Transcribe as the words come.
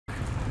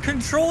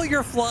control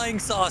your flying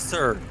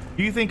saucer.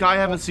 Do you think I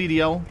have a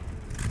CDL?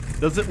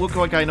 Does it look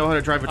like I know how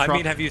to drive a truck? I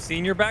mean, have you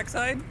seen your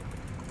backside?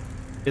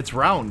 It's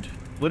round,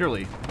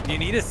 literally. You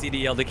need a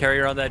CDL to carry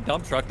around that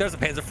dump truck. There's a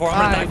Panzer IV. I'm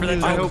gonna die for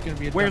that I joke.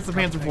 hope. Where's the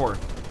Panzer IV?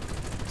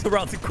 It's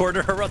around the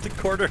corner, around the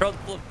corner.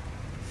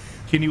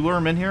 Can you lure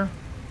him in here?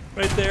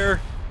 Right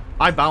there.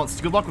 I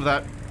bounced. Good luck with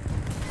that.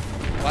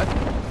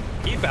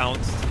 What? He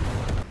bounced.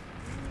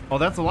 Oh,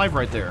 that's alive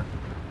right there.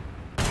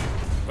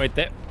 Right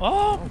there.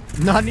 Oh!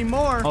 Not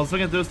anymore. I was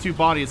looking at those two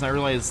bodies and I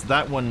realized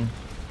that one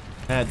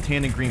had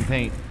tan and green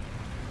paint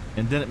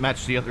and didn't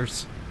match the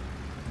others.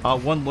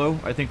 One low,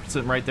 I think,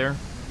 sitting right there.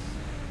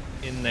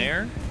 In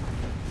there?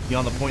 You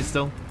on the point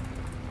still?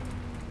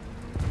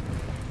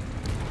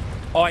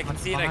 Oh, I can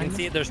see it. I can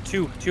see it. There's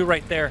two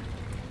right there.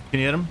 Can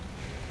you hit him?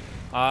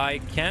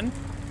 I can.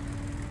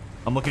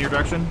 I'm looking your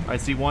direction. I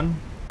see one.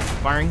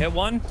 Firing. Hit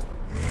one.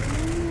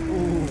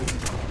 Ooh.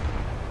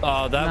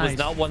 Oh, that was Nice.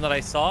 not one that I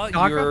saw.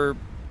 Daka? You're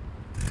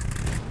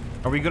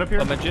Are we good up here?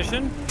 a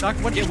magician? Doc,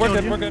 what Yeah, you we're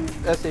doing? good. We're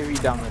good.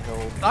 SAV down the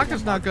hill.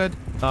 Daka's not good.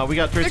 We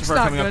got tracer Nick's fire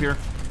not coming up good. here.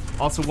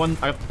 Also, one.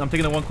 I'm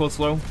taking the one close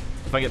low.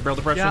 If I get barrel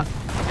depression. Yeah.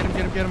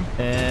 Get him.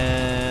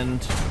 And.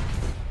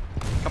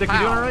 Dick, you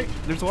doing all right?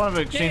 There's a lot of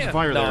exchange of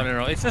fire there.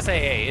 No. It's just AA.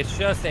 It's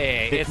just AA.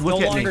 It's no Look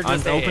at me. longer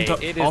just I'm open AA.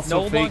 to It is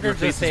also no fate. longer Your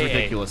face just is AA.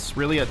 ridiculous.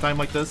 Really, at a time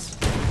like this?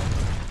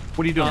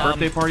 What are you doing?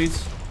 Birthday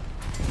parties?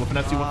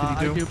 Wolfenetzi, what I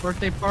did you do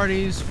birthday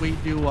parties. We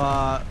do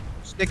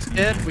Sticks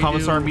Dead. We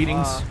Commissar do,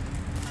 meetings?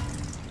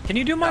 Can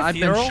you do my I've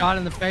funeral? been shot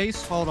in the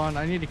face. Hold on,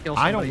 I need to kill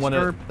somebody. I don't want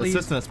Sir, to please.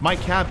 assist in this. My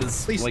cab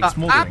is Please like stop.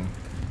 smoldering.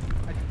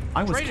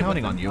 I was Traded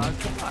counting with on him.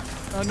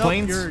 you. No,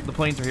 Planes? The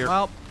planes are here.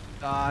 Well,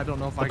 I don't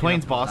know if I The can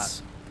planes, handle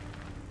boss.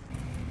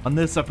 On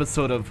this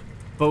episode of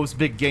Bo's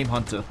Big Game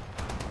Hunter,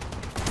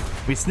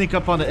 we sneak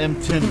up on an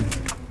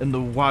M10 in the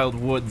wild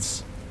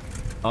woods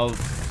of...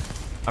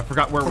 I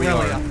forgot where we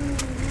are.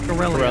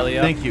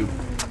 Corellia. Thank you.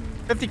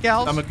 50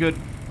 cals. I'm a good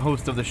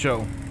host of the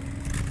show.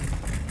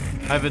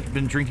 I haven't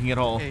been drinking at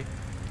all. Okay.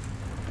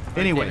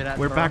 Anyway, David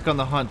we're Attenborough. back on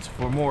the hunt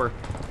for more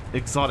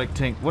exotic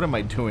tank. What am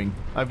I doing?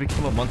 I've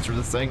become a monster,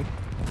 this thing.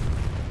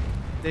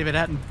 David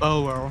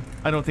Attenborough.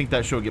 I don't think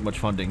that show will get much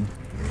funding.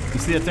 You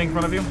see that tank in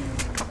front of you?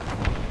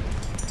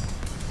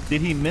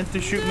 Did he meant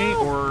to shoot me,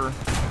 or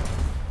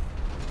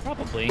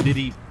Probably. did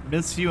he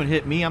miss you and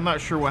hit me? I'm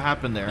not sure what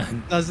happened there.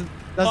 Doesn't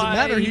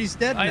matter. He's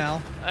dead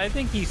now. I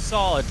think he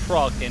saw a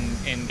truck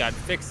and got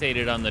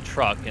fixated on the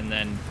truck, and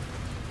then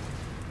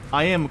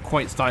I am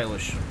quite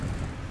stylish.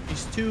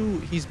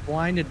 He's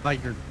blinded by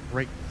your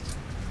greatness.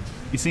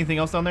 You see anything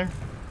else down there?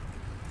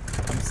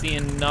 I'm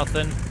seeing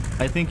nothing.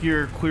 I think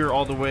you're clear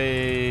all the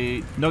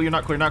way. No, you're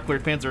not clear. Not clear.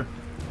 Panzer.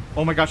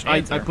 Oh my gosh,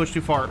 I Panzer. pushed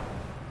too far.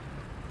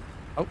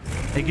 Oh.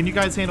 Hey, can you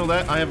guys handle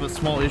that? I have a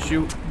small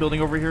issue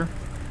building over here.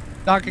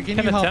 Doctor, can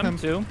you help him?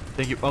 attempt to.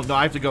 Thank you. Oh, no,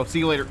 I have to go. See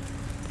you later.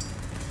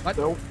 What?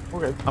 So,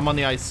 okay. I'm on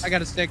the ice. I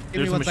got a stick. Give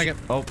There's me a one machine-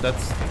 second. Oh,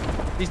 that's...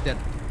 He's dead.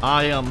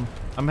 I'm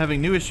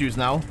having new issues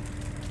now.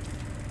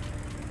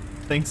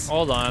 Thanks.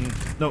 Hold on.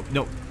 No.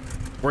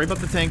 Worry about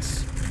the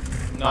tanks.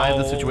 No. I have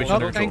the situation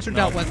Nope, under tanks are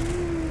control. dealt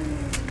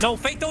with. No,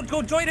 Fate, don't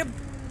go join him.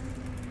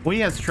 Well,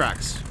 he has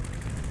tracks.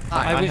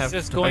 I was have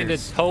just going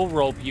tires. to tow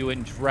rope you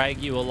and drag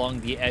you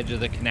along the edge of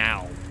the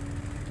canal.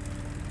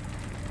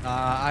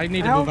 I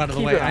need to I'll move out of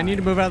the keep way. it I on. need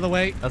to move out of the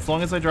way. As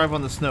long as I drive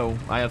on the snow,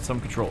 I have some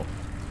control.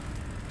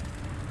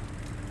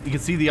 You can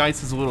see the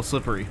ice is a little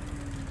slippery.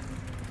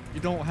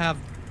 You don't have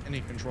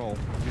any control.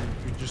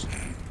 You just...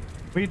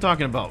 What are you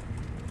talking about?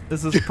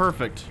 This is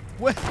perfect.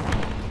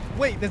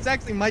 Wait, this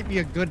actually might be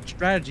a good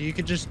strategy. You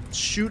could just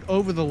shoot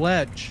over the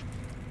ledge.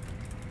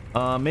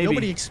 Maybe.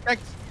 Nobody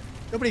expects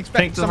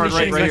Tank to the somebody hard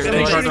shooting right next here. to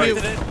me Tank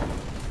shooting hard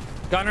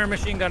you. Gunner,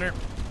 machine gunner.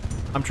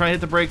 I'm trying to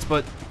hit the brakes,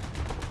 but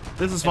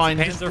this is fine.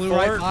 Panzer Flew IV.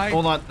 right by.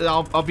 Hold on.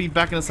 I'll be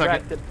back in a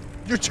second. Distracted.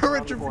 Your turret,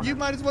 Around the corner. you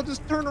might as well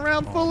just turn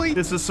around fully.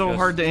 This is so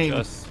hard to aim.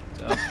 Okay.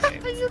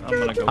 I'm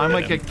gonna go I'm get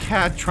like a him.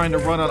 cat trying to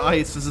run on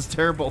ice. This is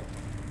terrible.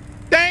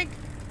 Tank!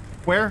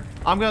 Where?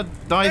 I'm gonna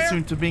die There.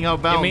 soon to being out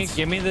of bounds.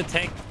 Give me the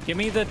tank. Give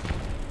me the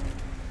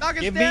Doc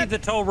is give me dead. the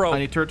tow rope. I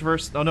need turret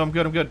first. Oh no, I'm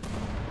good.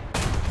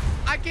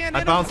 I can't I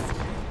hit him. bounced.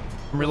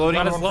 I'm reloading.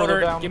 Let us One load further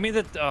her. down. Give me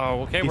the.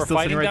 Oh, okay. He's We're still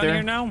fighting sitting right down there?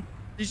 here now.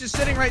 He's just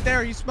sitting right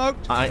there. You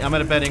smoked. I'm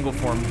at a bad angle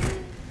for him.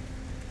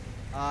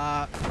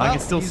 I can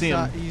still see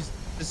him. He's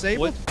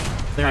disabled.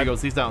 There he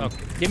goes. He's down. Okay.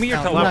 Give me your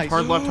Oh, tow Left,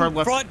 rope. nice. hard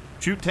left. Front.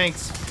 Shoot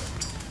tanks.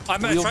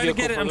 I'm Wheel trying to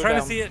vehicle get it. I'm further trying to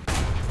down. see it.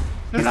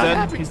 He's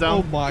dead. He's down.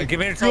 Oh my Give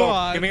me your tow.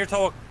 God. Give me your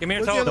tow. Give me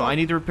your Where's the tow. other No, I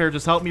need to repair.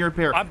 Just help me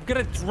repair. I'm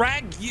gonna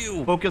drag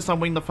you. Focus on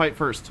winning the fight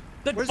first.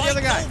 The Where's the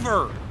other fight's guy?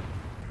 over.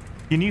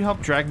 Can you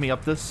help drag me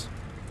up this?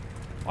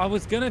 I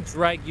was gonna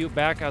drag you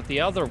back out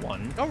the other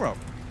one. Go rope.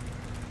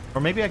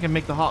 Or maybe I can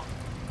make the hop.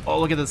 Oh,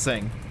 look at this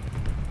thing.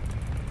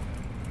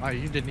 Oh,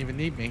 you didn't even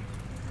need me.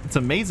 It's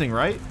amazing,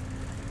 right?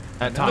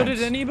 At So times.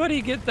 did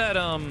anybody get that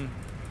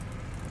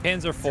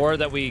Panzer IV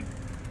that we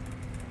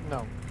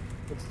No.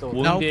 It's still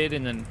wounded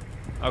and then?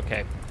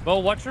 Okay.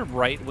 Well, watch your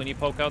right when you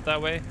poke out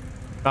that way.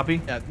 Copy.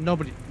 Yeah,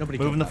 nobody. Moving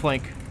killed the that.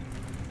 flank.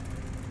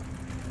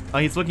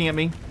 He's looking at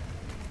me.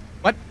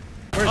 What?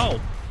 Where's Oh,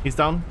 He's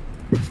down.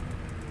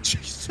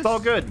 Jesus. It's all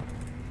good.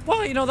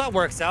 Well, you know, that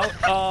works out.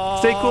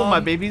 Stay cool, my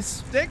babies.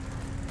 Stick?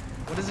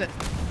 What is it?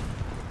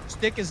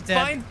 Stick is It's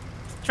dead. fine.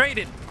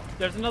 Traded.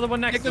 There's another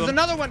one next Stick, to there's him.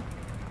 another one.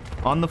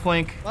 On the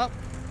flank. Well,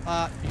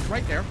 he's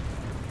right there.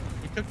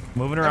 He took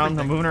Moving around. everything.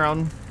 I'm moving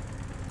around.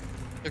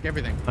 Took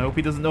everything. I hope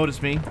he doesn't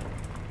notice me.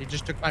 He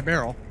just took my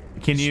barrel.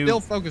 Can He's you? still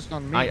focused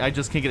on me. I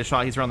just can't get a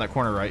shot. He's around that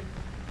corner, right?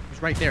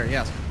 He's right there,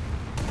 yes.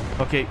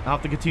 Okay, I'll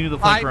have to continue the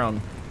flank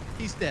round.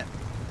 He's dead.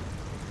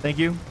 Thank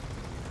you.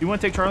 You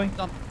want to take Charlie?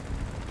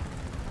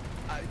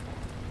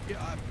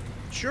 Yeah,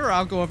 sure,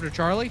 I'll go over to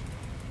Charlie.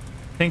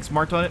 Tanks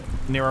marked on it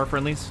near our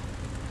friendlies.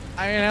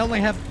 I only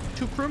have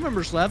 2 crew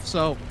members left,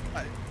 so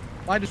I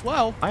might as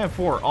well. I have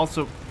 4.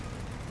 Also,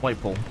 light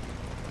pole.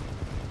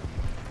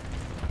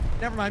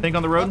 Never mind. Tank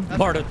on the road. That's-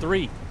 Marta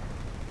 3.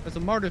 There's a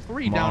Martyr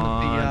 3 Come down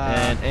on, at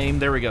and aim.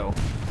 There we go.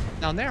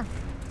 the down there.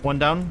 One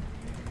down.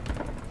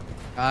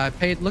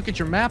 Look at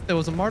your map. There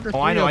was a Martyr 3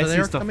 Oh, I know, over I see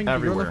there stuff coming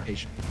everywhere. to your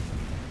location.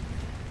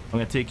 I'm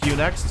gonna take you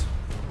next.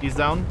 He's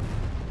down.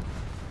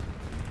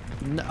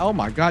 Oh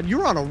my God,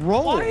 you're on a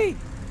roll.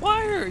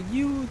 Why are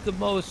you the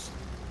most...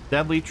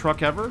 Deadly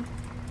truck ever?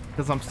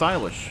 Because I'm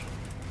stylish.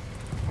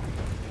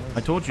 I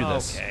told you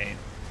this. Okay.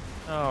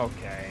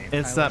 Okay.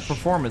 It's that Stylish.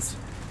 performance.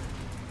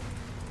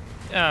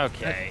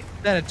 Okay.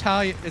 That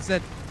Italian is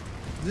that.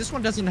 This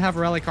one doesn't have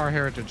rally car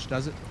heritage,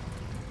 does it?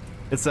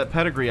 It's that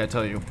pedigree, I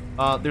tell you.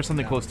 There's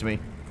something close to me.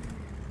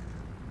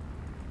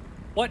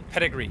 What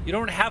pedigree? You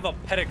don't have a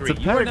pedigree. It's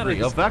a You are none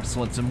pedigree of of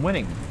excellence and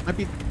winning.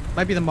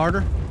 Might be the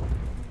Martyr.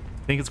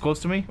 Think it's close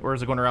to me, or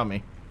is it going around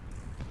me?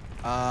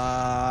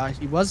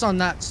 He was on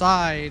that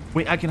side.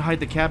 Wait, I can hide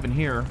the cabin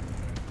here.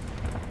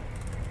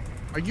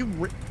 Are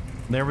you?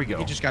 There we go.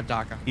 He just got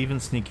DACA. Even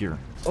sneakier.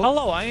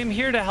 Hello, I am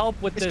here to help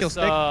with Let's go, this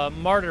Stick.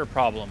 martyr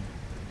problem.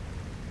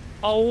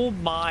 Oh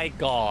my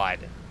God.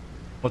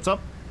 What's up?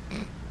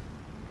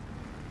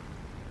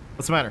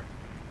 What's the matter?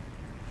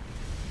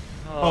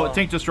 Oh, a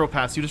tank just drove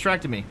past. You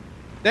distracted me.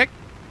 Dick.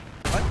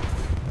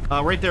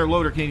 Right there,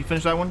 loader. Can you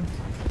finish that one?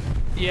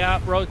 Yeah,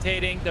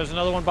 rotating. There's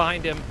another one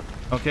behind him.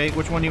 Okay,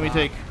 which one do we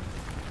take?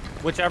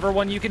 Whichever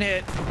one you can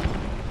hit.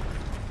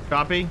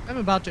 Copy. I'm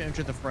about to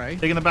enter the fray.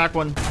 Taking the back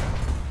one.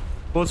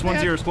 Close one's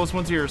Yeah. yours. Close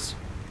one's yours.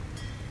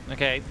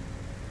 Okay.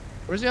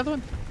 Where's the other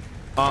one?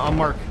 On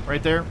mark.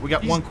 Right there. We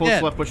got He's one close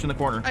dead. left push in the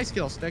corner. Nice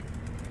kill, Stick.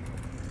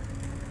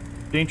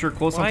 Danger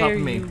close on Why top are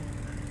of me. you...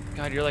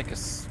 God, you're like a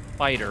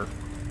spider.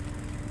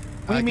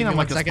 What do you mean give I'm me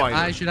like a 1 second. spider?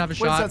 I should have a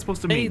What is shot. that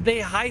supposed to They mean? they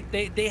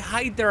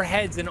hide their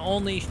heads and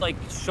only like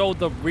show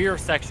the rear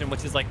section,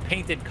 which is like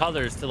painted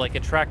colors to like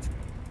attract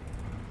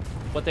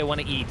what they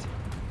want to eat.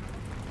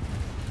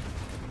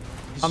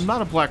 I'm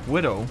not a Black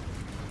Widow.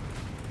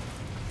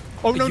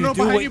 Oh no, you no, do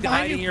behind it you,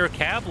 behind hiding you. your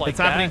cab like It's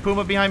that. happening.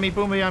 Puma behind me.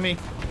 Puma behind me.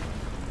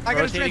 I got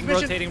a Rotating,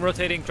 transmission.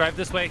 rotating. Drive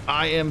this way.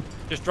 I am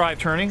Just drive.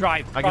 turning.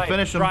 Drive. I can drive,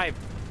 finish him. Drive.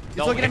 He's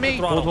looking at hit the me.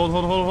 throttle.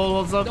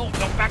 Hold up. Don't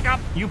back up.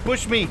 You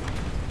push me.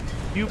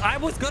 You I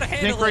was gonna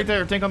handle tank right it.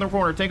 there. Tank on the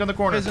corner. Tank on the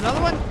corner. There's another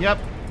one. Yep.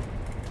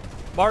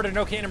 Martyr,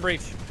 no cannon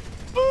breach.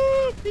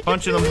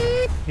 Punching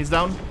him. He's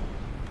down.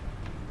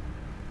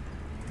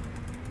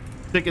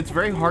 Dick, it's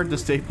very hard to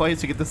stay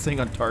place to get this thing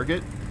on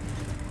target.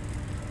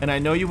 And I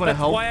know you want to That's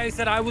help, why I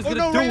said I was Oh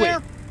gonna no, do right it.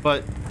 there.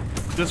 but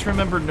just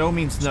remember no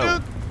means no.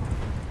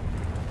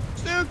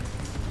 Stick.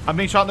 I'm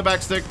being shot in the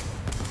back, Stick.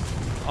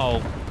 Oh,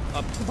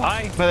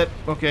 bye. But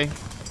okay.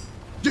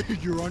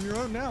 You're on your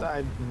own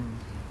now.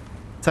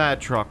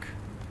 Sad truck.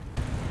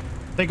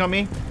 Tank on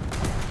me.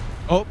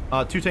 Oh,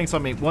 2 tanks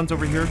on me. One's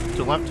over here to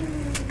the left.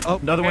 oh.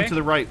 Another one Okay. to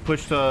the right.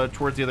 Pushed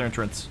towards the other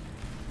entrance.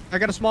 I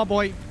got a small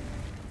boy.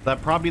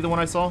 That probably the one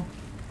I saw.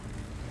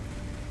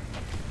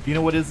 Do you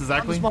know what it is I'm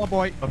exactly? a small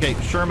boy. Okay,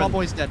 Sherman. Small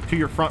boy's dead. To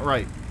your front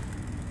right.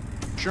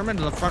 Sherman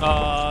to the front.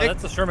 Stick,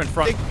 That's a Sherman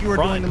front. Stick, you are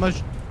front. doing the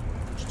most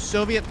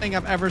Soviet thing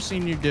I've ever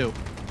seen you do.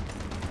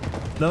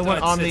 Another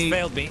one on it's the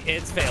failed me.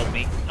 It's failed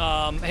me.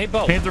 Hey,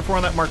 Bo. Panther 4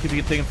 on that mark if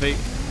you get taken fate.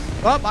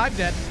 Oh, I'm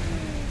dead.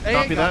 Hey,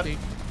 Copy that. copy.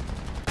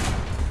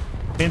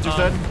 Panther's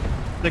dead.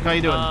 Dick, how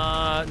you doing?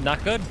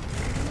 Not good.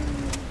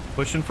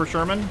 Pushing for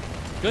Sherman.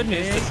 Good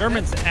news. The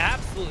Sherman's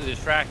absolutely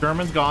distracted.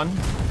 Sherman's gone.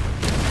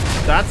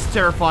 That's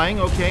terrifying.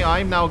 Okay,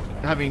 I'm now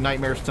having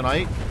nightmares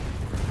tonight.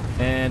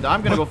 And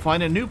I'm gonna go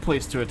find a new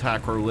place to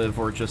attack or live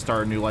or just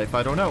start a new life.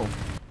 I don't know.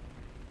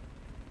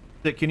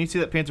 Dick, can you see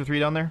that Panther 3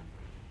 down there?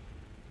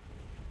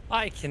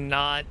 I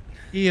cannot.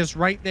 He is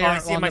right there Oh, I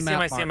see him. on I the see him.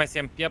 map I see him. I mark. see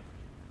him. Yep.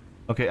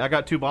 Okay, I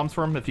got 2 bombs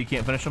for him if you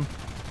can't finish him.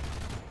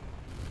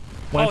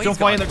 Oh, Don't he's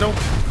fly in gone. there,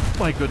 don't.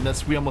 My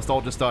goodness, we almost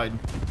all just died.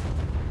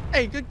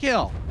 Hey, good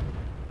kill.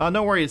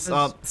 No worries.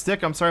 That's-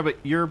 Stick, I'm sorry, but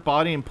your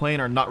body and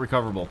plane are not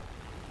recoverable.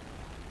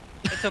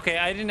 It's okay.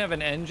 I didn't have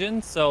an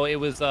engine, so it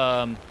was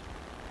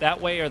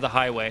that way or the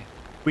highway.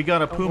 We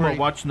got a Don't Puma worry.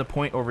 watching the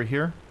point over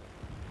here.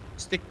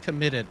 Stick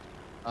committed.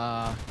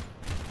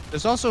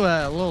 There's also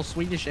a little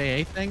Swedish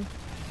AA thing.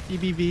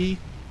 PBV.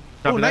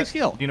 Copy Oh, that. nice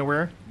kill. Do you know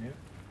where?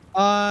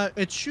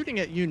 It's shooting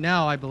at you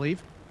now, I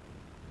believe.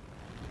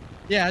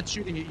 Yeah, it's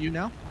shooting at you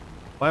now.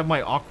 I have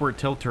my awkward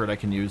tilt turret I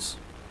can use.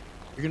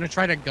 You're gonna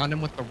try to gun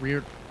him with the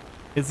rear.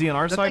 Is he on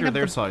our That side thing or have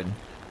their the- side?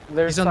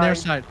 He's on their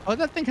side. Oh,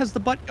 that thing has the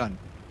butt gun.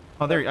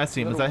 Oh, there. I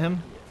see him. Is that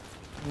him?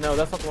 No,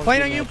 that's not the one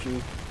Plane on shooting you.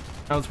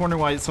 at I was wondering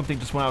why something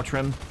just went out of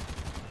trim.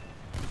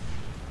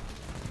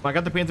 I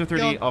got the Panther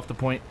 38 Yo. off the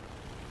point.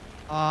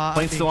 I'm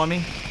Plane's still being on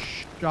me?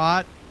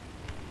 Shot.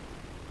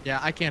 Yeah,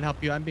 I can't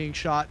help you. I'm being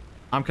shot.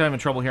 I'm kind of in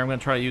trouble here. I'm going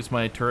to try to use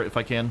my turret if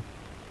I can.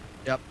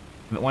 Yep.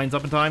 If it lines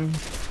up in time.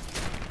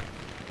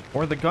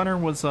 Or the gunner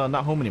was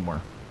not home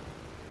anymore.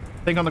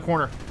 Thing on the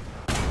corner.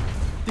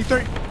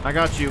 D30. I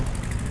got you.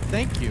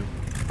 Thank you.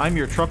 I'm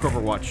your truck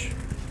overwatch.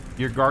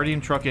 Your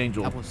guardian truck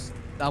angel.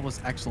 That was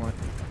excellent.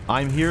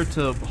 I'm here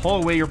to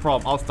haul away your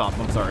problem. I'll stop.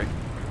 I'm sorry.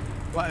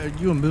 What, are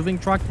you a moving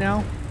truck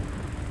now?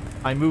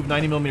 I move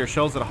 90mm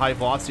shells at a high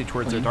velocity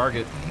towards their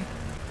target.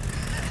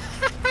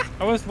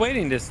 I was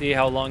waiting to see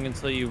how long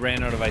until you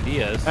ran out of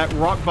ideas. At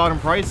rock bottom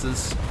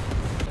prices.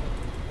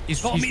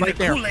 He's right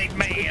there. Kool-Aid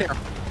man.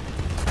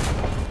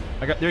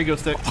 There you go,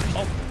 Stick.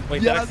 Oh,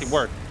 wait, Yes. that actually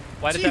worked.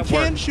 Why did See, you that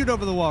work? can shoot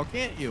over the wall,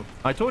 can't you?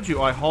 I told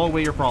you I haul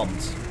away your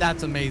problems.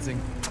 That's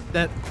amazing.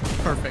 That's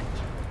perfect.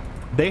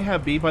 They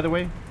have B, by the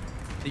way.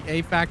 The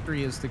A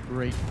factory is a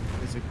great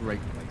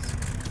place.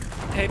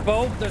 Hey,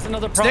 Bo, there's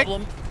another Stick.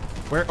 problem.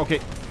 Where? Okay,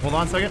 hold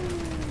on a second.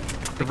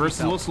 Reverse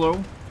is a little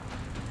slow.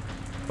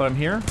 But I'm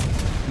here.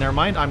 Never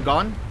mind, I'm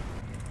gone.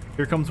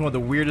 Here comes one of the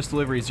weirdest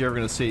deliveries you're ever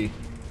going to see.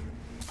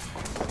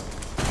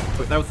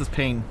 Wait, that was his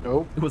pain.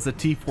 Nope. It was a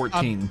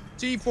T-14.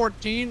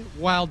 T-14,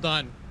 well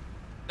done.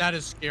 That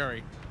is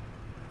scary.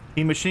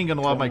 He machine gunned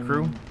a lot of my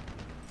crew.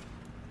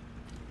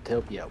 To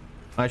help you out.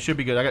 I should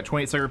be good. I got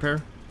 28-second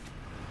repair.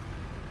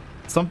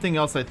 Something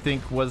else I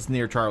think was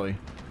near Charlie.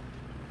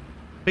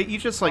 Hey, you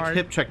just like Sorry.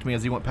 hip checked me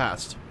as you went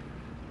past.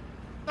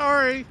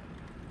 Sorry.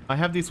 I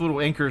have these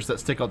little anchors that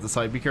stick out the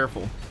side. Be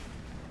careful.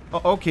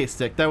 Oh, okay,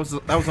 Stick. That was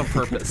on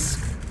purpose.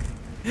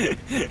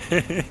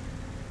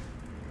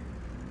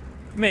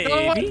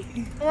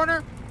 Maybe.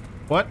 Corner.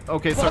 What?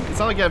 Okay, so it sounded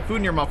like you had food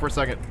in your mouth for a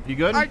second. You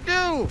good? I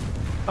do.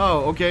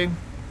 Oh, okay.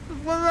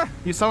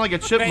 You sound like a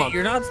Wait, chipmunk.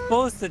 you're not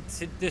supposed to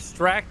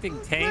distracting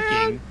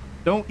tanking.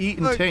 Don't eat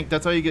and Look. tank.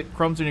 That's how you get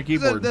crumbs on your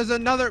keyboard. There's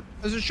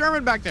a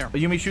Sherman back there.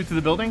 You may shoot through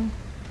the building?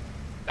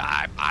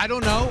 I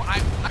don't know.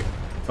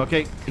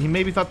 Okay, he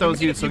maybe thought that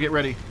was you, so get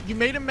ready. You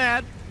made him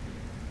mad.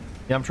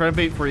 Yeah, I'm trying to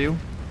bait for you.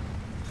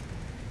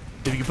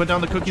 If you can put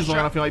down the cookies long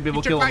enough, you might be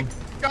able to kill him.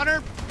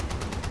 Gunner.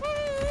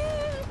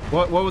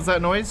 What was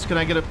that noise? Can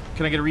I get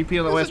a repeat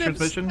of that last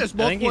transmission? There's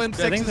I think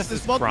multiple I think M6s. this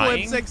There's is multiple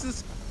crying.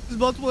 M6s. There's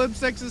multiple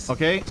M6s.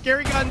 Okay,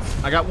 Scary guns.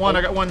 I got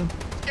one.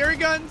 Scary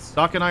guns.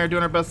 Doc and I are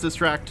doing our best to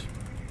distract.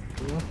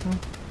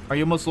 Are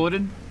you almost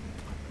loaded?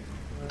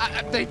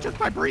 They took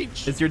my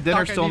breach. Is your dinner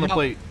Doc, I still on need the help.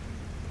 plate?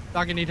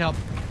 Doc, I need help.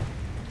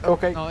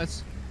 Okay. No,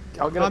 it's.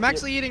 I'll get No, I'm up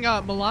actually eating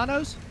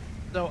Milanos.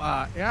 So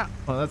yeah.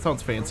 Oh, that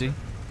sounds fancy.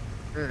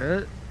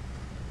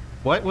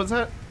 What was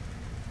that?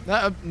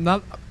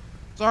 Not.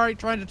 Sorry,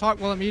 trying to talk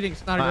while I'm eating.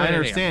 It's not a good I idea.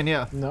 understand,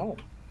 yeah. No.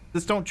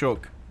 Just don't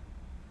choke.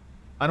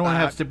 I don't want to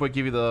have Stipboy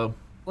give you the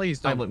Please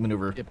don't. Heimlich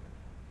maneuver. Yep.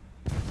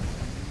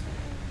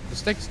 The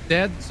stick's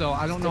dead, so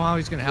I don't know how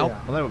he's gonna help.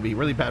 Yeah. Well, that would be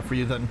really bad for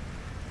you then.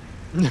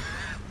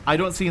 I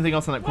don't see anything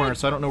else on that corner,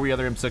 so I don't know where the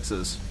other M6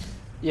 is.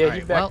 Yeah, he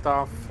Alright, backed well-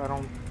 off. I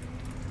don't.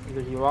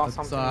 Either he lost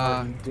Let's,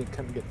 something or he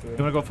couldn't get through.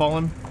 You want to go follow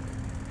him?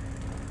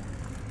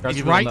 Guys,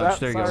 He's give him a right. nudge.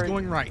 There you He's go.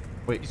 going right.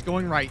 Wait. He's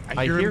going right.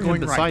 I hear him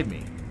going beside right.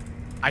 me.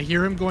 I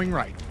hear him going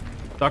right.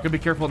 Doc, be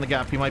careful in the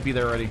gap. He might be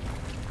there already.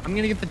 I'm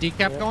gonna get the decap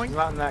Yeah, going. he's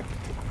not in that.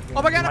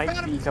 Oh my God, I He might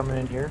found him. be coming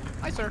in here.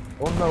 Hi, sir.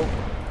 Oh no.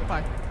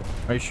 Bye.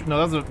 Are you sure? No,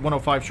 that was a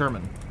 105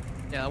 Sherman.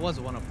 Yeah, that was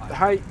a 105.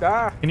 Hi.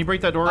 Ah. Can you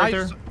break that door right Hi,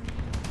 there? sir.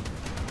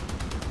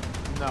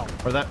 No.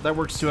 Or that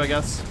works too, I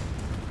guess.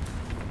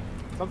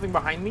 Something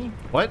behind me.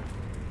 What?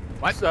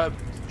 What? That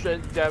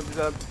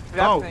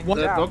Oh, thing. what?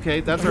 Yeah.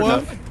 Okay, that's our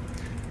What?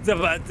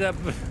 duff.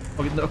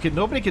 Okay,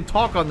 nobody can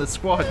talk on this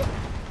squad.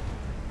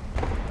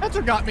 That's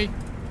what got me.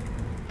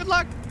 Good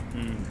luck.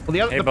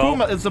 Well, Hey, the Bo.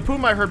 Puma, it's the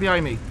Puma I heard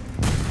behind me.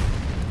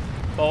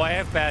 Oh, I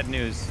have bad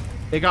news.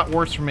 It got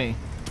worse for me.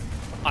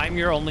 I'm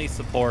your only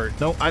support.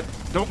 No,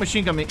 don't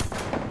machine gun me.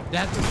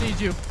 Dad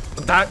sees you.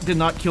 That did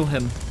not kill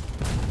him.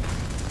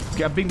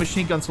 Okay, I'm being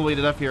machine gun slowly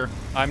to death here.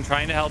 I'm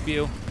trying to help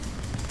you.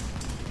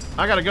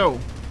 I gotta go.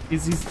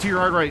 He's to your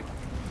hard right.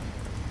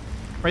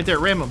 Right there,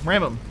 ram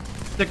him.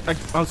 Stick,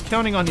 I was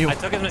counting on you. I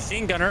took his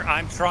machine gunner.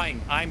 I'm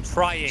trying.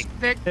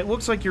 Stick. It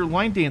looks like you're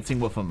line dancing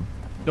with him.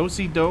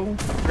 Do-si-do,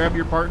 grab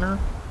your partner.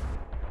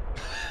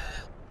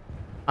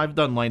 I've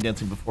done line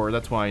dancing before,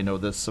 that's why I know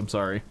this. I'm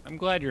sorry. I'm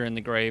glad you're in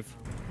the grave.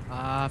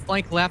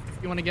 Flank left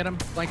if you want to get him.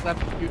 Flank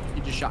left. You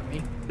just shot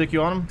me. Stick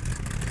you on him?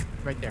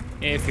 Right there.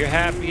 If you're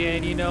happy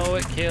and you know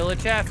it, kill a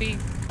chaffee.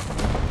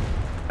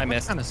 I What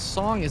missed. kind of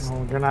song is?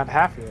 Oh, you're not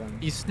happy then.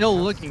 He's still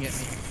looking at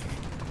me.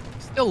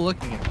 Still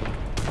looking at me.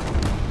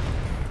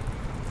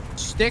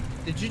 Stick.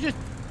 Did you just?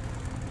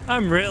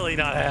 I'm really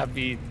not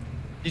happy.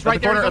 He's At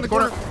right the there. corner, He's at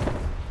on the corner.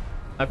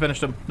 I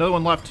finished him. Another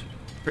one left.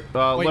 Wait,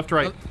 Left,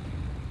 right.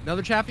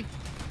 Another chappy.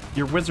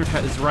 Your wizard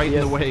hat is right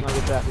Yes, in the way.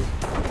 another chappy.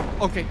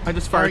 Okay. I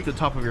just fired at the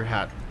top of your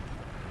hat.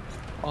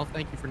 Oh,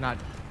 thank you for not.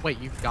 Wait,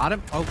 you got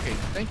him? Okay,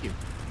 thank you.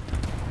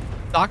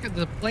 Doc,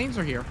 the planes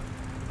are here.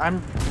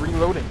 I'm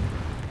reloading.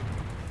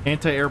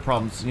 Anti-air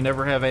problems. You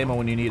never have ammo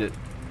when you need it.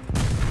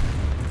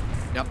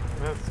 Yep.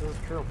 This is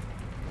true.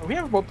 We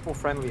have multiple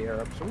friendly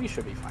air ups, so we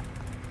should be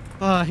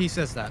fine. He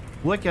says that.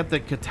 Look at the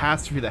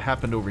catastrophe that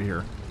happened over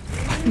here.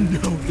 I know,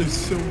 there's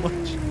so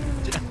much.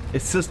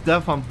 It's just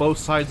death on both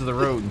sides of the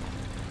road.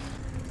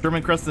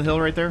 German Crescent Hill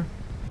right there.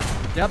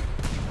 Yep.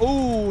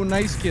 Oh,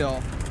 nice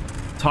kill.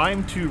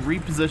 Time to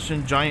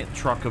reposition giant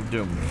truck of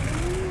doom.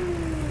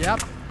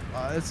 Yep.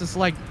 It's just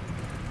like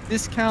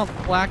discount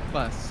black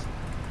bus.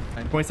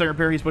 20-second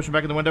repair. He's pushing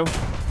back in the window.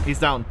 He's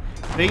down.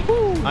 Hey,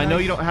 I know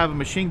you don't have a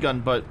machine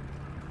gun, but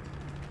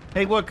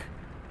hey, look,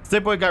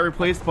 Stick Boy got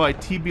replaced by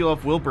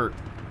TBLF Wilbert.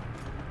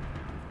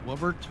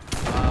 Wilbert.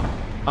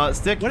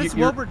 Stick. What is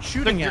Wilbert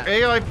shooting at?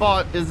 Your AI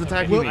bot is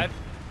attacking me.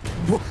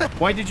 What?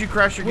 Why did you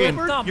crash your game?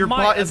 Wilbert? Your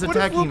bot is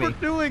attacking What is me.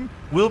 Wilbert doing?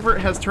 Wilbert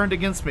has turned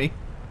against me.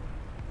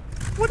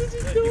 What is he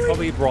You doing?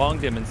 probably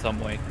wronged him in some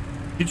way.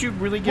 Did you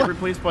really get What?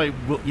 replaced by?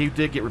 You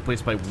did get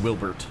replaced by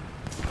Wilbert.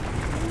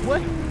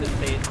 What? Just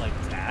say it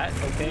like that,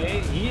 okay?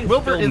 He is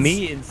Wilbert still is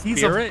me in he's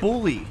spirit. a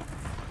bully.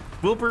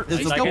 Wilbert is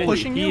He's a still bully.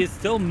 pushing you? He is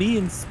still me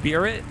in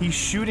spirit. He's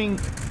shooting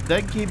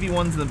dead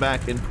KV-1s in the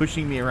back and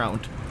pushing me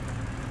around.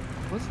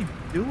 What's he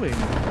doing?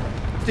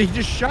 He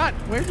just shot.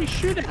 Where did he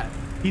shoot at?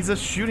 He's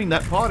just shooting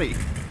that potty.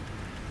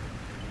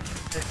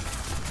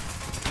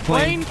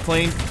 Plane?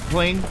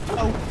 Plane.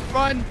 Oh,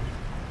 run!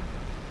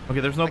 Okay,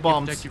 there's no I can't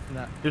bombs. protect you from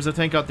that. There's a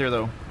tank out there,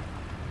 though.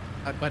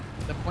 But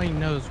the plane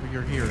knows where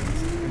you're here. It's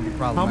gonna be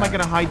problematic. How am I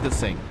gonna hide this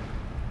thing?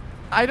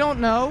 I don't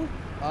know.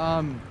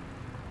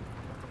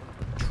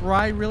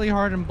 Try really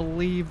hard and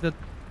believe that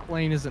the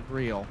plane isn't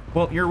real.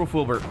 Well, you're with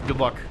Wilbert. Good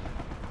luck.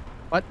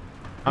 What?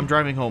 I'm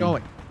driving home.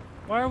 Going.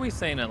 Why are we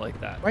saying it like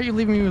that? Why are you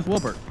leaving me with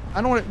Wilbert?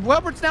 I don't want to.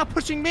 Wilbert's now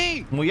pushing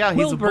me. Well, yeah, he's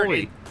Wilbert, a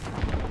bully.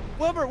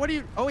 Wilbert, what are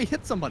you? Oh, he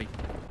hit somebody.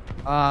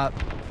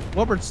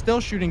 Wilbert's still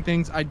shooting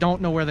things. I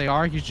don't know where they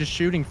are. He's just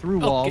shooting through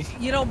walls.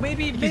 Okay, you know,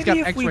 maybe He's got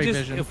if we X-ray just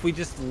vision. if we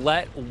just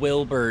let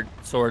Wilbert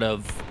sort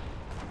of,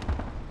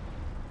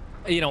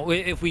 you know,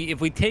 if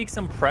we take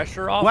some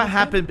pressure off. What of him-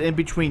 happened in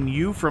between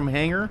you from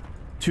hangar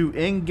to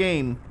in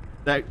game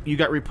that you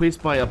got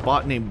replaced by a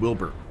bot named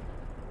Wilbert?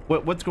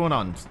 What's going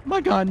on?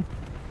 My gun.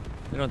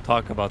 We don't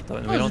talk about the.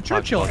 Oh, we there's don't a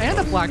talk Churchill about and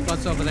a those. black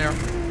bus over there.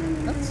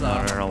 That's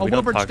No, oh, we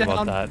don't Wilbert's talk about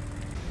down. that.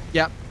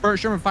 Yeah,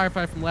 Sherman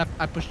firefighter from left.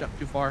 I pushed up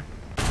too far.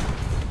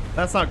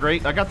 That's not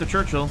great. I got the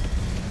Churchill.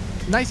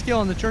 Nice kill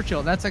on the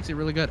Churchill. That's actually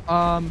really good.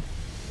 But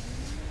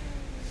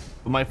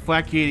my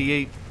Flak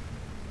 88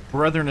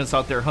 brethren is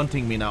out there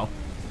hunting me now.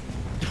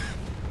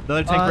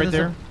 Another tank right there's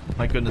there.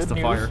 My goodness, Good the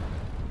news. fire.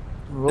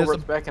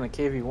 Wilbert's back in a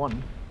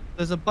KV-1.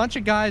 There's a bunch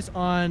of guys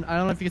on. I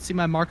don't know if you can see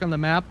my mark on the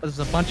map. But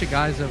there's a bunch of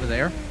guys over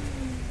there.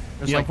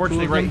 There's Yeah, like two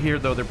unfortunately, of right them. here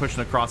though, they're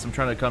pushing across. I'm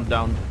trying to come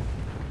down.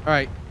 All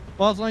right.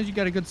 Well, as long as you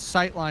got a good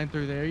sight line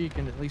through there, you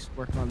can at least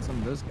work on some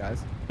of those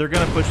guys. They're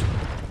gonna push.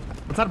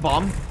 Was that a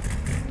bomb?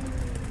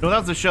 No, that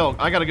was a shell.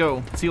 I gotta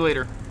go. See you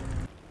later.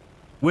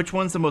 Which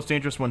one's the most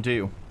dangerous one to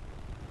you?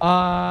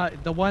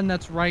 The one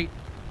that's right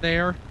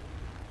there.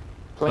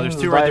 Oh, there's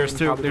Planes two right there. diving, There's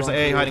two. probably There's an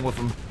going A through. hiding with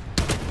them.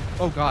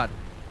 Oh God.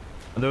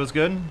 Are those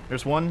good?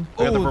 There's one.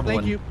 I got the Oh, purple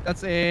thank one. you.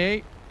 That's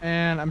AA,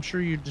 and I'm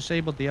sure you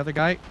disabled the other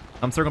guy.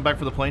 I'm circling back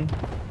for the plane.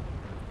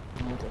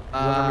 Okay. You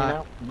under me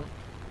now?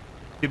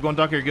 Keep going,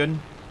 Doc. You're good.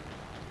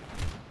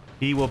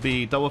 He will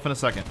be double up in a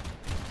second.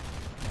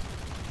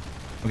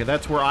 Okay,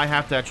 that's where I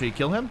have to actually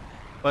kill him.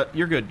 But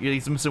you're good.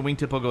 He's missing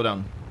wingtip. He'll go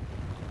down.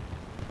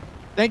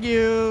 Thank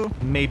you.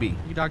 Maybe.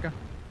 You Daka.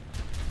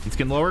 He's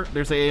getting lower.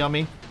 There's AA on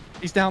me.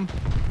 He's down.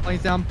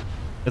 Plane's down.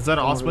 Is that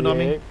an Osmond on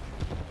me?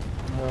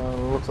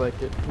 Looks like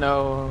it.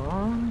 No. I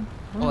don't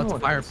Oh, know that's a what it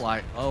is.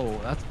 Firefly. Oh,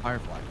 that's a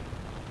Firefly.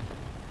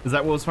 Is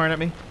that what was firing at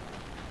me?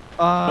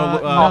 No,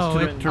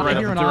 to the- I to right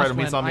hear of an him, to right of him.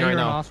 Oswin. He's on me I right hear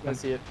an now. I Oswin.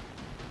 see it.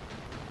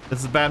 This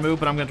is a bad move,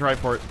 but I'm gonna try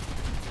for it.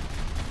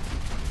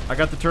 I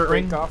got the turret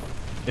Break ring. off.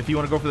 If you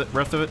want to go for the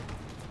rest of it.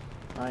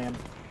 I am.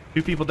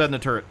 2 people dead in the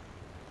turret.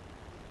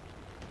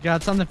 Yeah,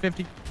 it's on the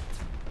 50.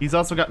 He's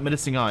also got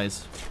menacing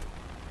eyes.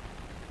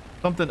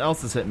 Something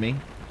else has hit me.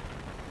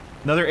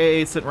 Another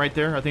AA sitting right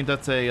there. I think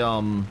that's a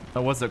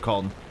what's it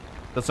called?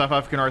 The South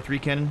African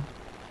R3 cannon.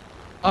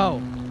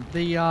 Oh,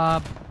 the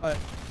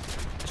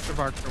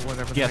Extravart or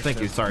whatever. the Yeah, heck thank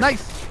it you. is. Sorry.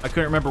 Nice. I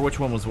couldn't remember which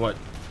one was what.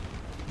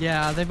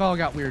 Yeah, they've all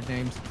got weird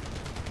names.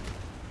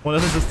 Well,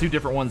 there's just 2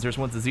 different ones. There's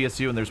one with the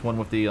ZSU and there's one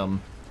with the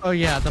Oh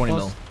yeah, the 20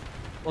 mil.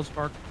 Blow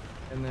Spark,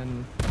 and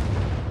then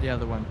the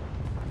other one.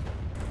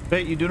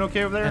 Hey, you doing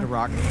okay over And a there?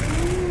 rock.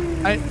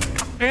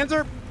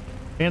 Panzer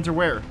Hands are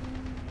where?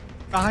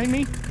 behind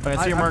me. I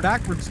see your I'm mark.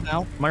 backwards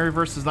now. My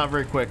reverse is not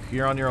very quick.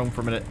 You're on your own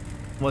for a minute.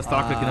 Unless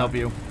Doctor can help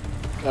you.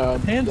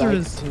 Panzer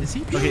is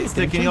he? Okay,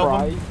 Stick, can you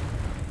help him?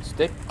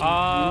 Stick.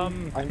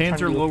 Um, I'm Hands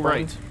trying are to low get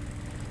right.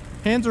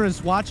 Panzer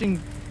is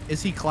watching.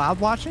 Is he cloud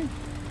watching?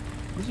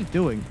 What's he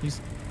doing?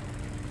 He's.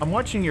 I'm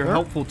watching your Where?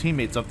 helpful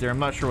teammates up there. I'm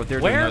not sure what they're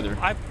where? doing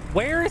either.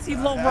 Where is he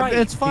low right?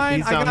 It's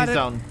fine. He's down, I got he's it.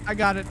 down. I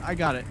got it. I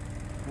got it.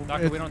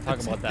 Doctor, we don't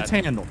talk about that. It's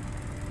handled.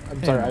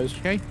 I'm sorry, I was.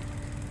 Okay.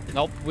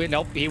 Nope,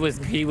 nope. He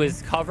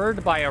was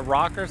covered by a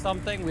rock or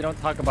something. We don't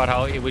talk about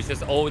how it was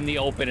just in the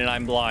open and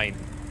I'm blind.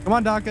 Come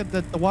on, Daka.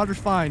 The water's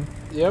fine.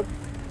 Yep.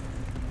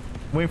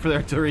 Waiting for the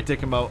artillery to take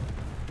him out.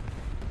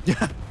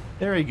 Yeah.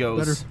 There he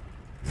goes.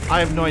 Better. I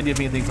have no idea if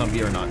anything's on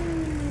B or not.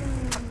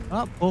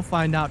 Well, we'll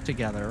find out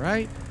together,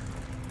 right?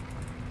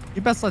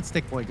 You best let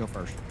Stick Boy go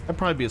first. That'd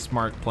probably be a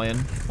smart plan.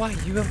 Why?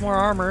 You have more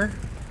armor.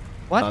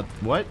 What?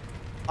 What?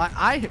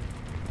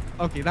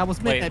 Okay, that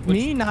was meant Wait, at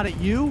me, not at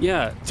you.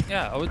 Yeah,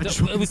 yeah. I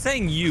was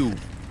saying you.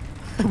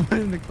 I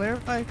wanted to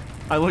clarify.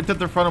 I looked at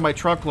the front of my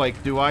truck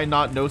like, do I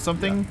not know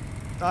something?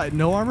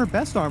 No armor,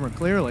 best armor,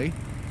 clearly.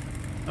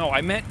 No,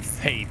 I meant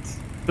fate.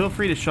 Feel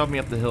free to shove me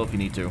up the hill if you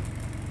need to.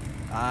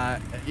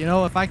 You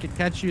know, if I could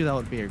catch you, that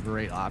would be a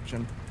great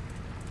option.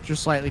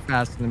 Just slightly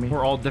faster than me.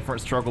 We're all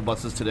different struggle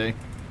buses today.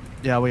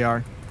 Yeah, we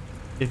are.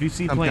 If you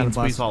see Some kind of planes,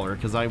 please bus. holler,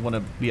 because I want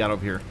to be out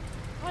of here.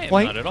 I am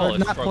Plane? not at all Or a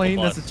not struggle plane.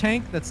 bus. That's a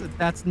tank.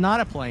 That's not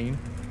a plane.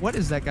 What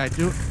is that guy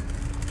doing?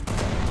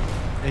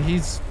 Yeah,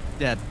 he's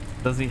dead.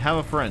 Does he have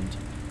a friend?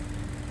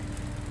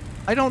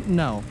 I don't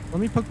know. Let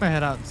me poke my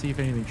head out and see if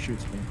anything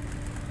shoots me.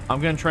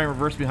 I'm going to try and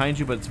reverse behind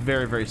you, but it's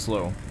very, very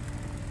slow.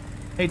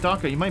 Hey,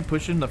 Daka, you mind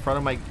pushing the front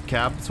of my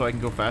cab so I can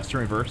go faster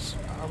in reverse?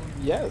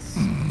 Yes.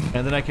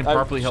 And then I can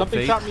properly help Something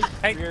Fate? shot me.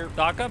 Hey, Here,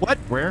 Daka. What?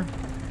 Where?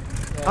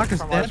 Daka's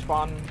from our dead?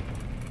 spawn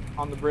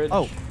on the bridge.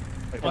 Oh.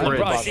 Wait, On the what?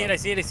 Bridge. I see it. I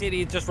see it. I see it.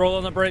 He just rolled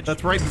on the bridge.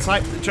 That's right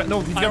beside... No,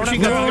 he's I got don't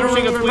machine guns.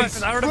 He's got machine guns,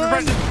 please. I don't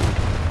have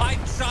depression.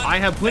 I shot. I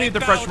have plenty of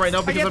depression right now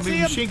I because can't I'm being see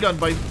him. machine gunned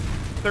by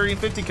 30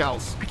 and 50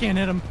 cals. I can't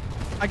hit him.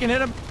 I can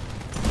hit him.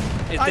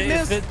 I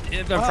missed. I'm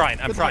Oh, trying.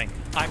 I'm good trying.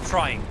 I'm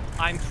trying.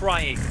 I'm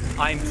trying.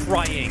 I'm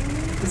trying.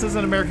 This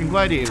isn't American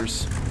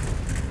Gladiators.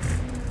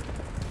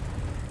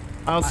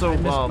 I also I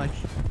missed my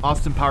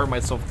Austin powered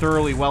myself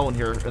thoroughly well in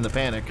here in the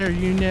panic. Here,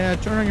 you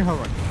turn on your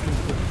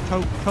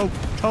hoe.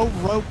 Toe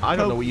rope. I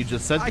don't know what you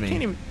just said to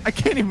me. I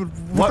can't even.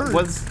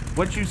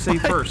 What'd you say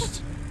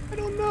first? I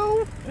don't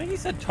know. I think he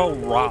said toe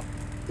rop.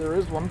 There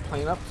is one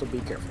plane up, so be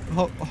careful.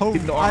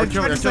 No, I artillery,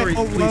 tried to say artillery,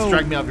 ho please row.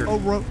 drag me out here. Ho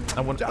row.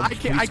 I want. I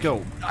can't. Please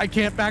go. I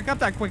can't back up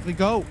that quickly.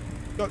 Go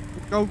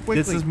quickly.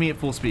 This is me at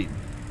full speed.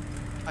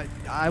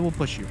 I will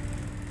push you.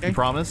 Okay? You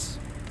promise?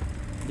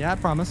 Yeah, I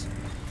promise.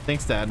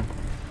 Thanks, Dad.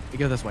 We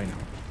go this way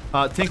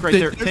now. Tank right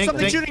there. There's Tank,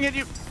 something tank. shooting at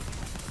you.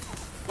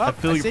 Well, I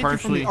feel you saved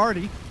partially- from the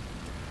arty.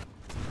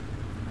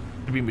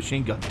 To be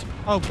machine gunned.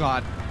 Oh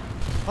God.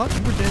 Oh,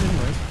 you were dead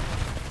anyways.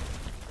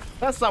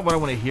 That's not what I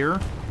want to hear.